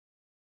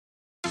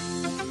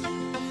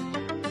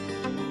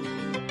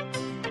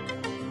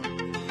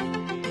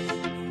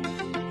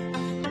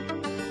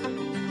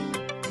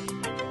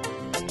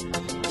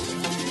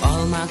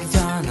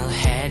MacDonald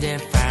had a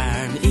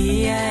farm,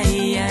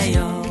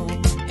 E-I-E-I-O.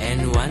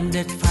 And on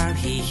that farm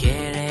he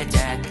had a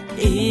duck,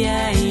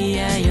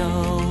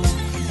 E-I-E-I-O.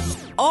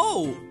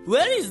 Oh,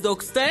 where is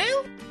Dog's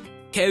tail?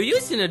 Have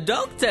you seen a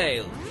dog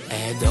tail?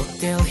 A dog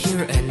tail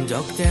here and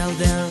dog tail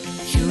there.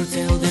 Here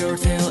tail, there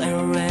tail,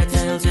 everywhere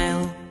tail,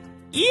 tail.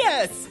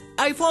 Yes,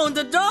 I found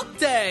a dog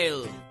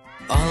tail.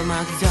 Old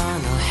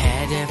MacDonald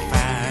had a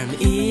farm,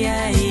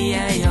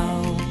 E-I-E-I-O.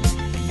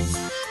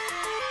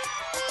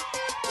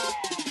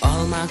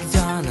 Old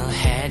MacDonald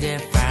had a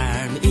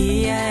farm,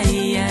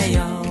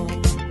 E-I-E-I-O.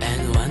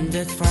 And on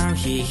that farm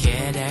he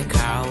had a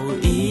cow,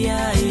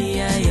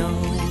 E-I-E-I-O.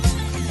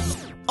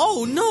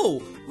 Oh no,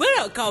 where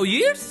are cow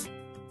ears?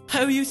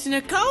 Have you seen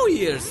a cow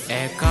ears?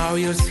 A cow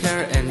ears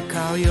here and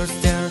cow ears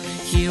there.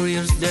 Here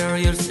ears, there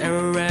ears,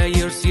 everywhere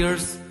ears,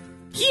 ears.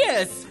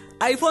 Yes,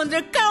 I found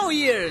the cow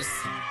ears.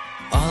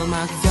 Old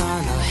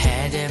MacDonald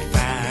had a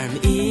farm,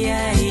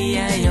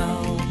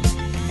 E-I-E-I-O.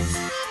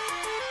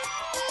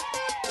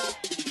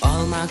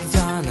 Old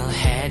MacDonald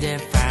had a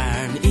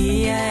farm,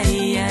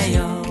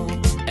 E-I-E-I-O.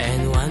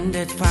 And on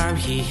that farm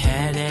he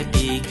had a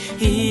pig,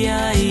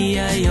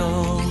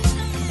 E-I-E-I-O.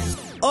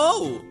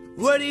 Oh,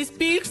 where is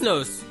pig's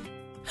nose?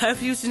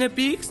 Have you seen a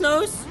pig's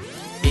nose?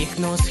 Pig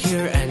nose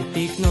here and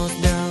pig nose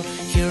there.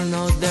 Here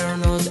nose, there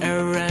nose,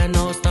 everywhere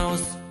nose,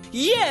 nose.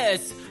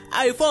 Yes,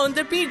 I found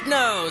the pig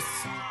nose.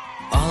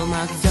 Old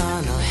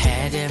MacDonald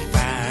had a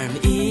farm,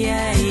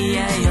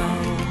 E-I-E-I-O.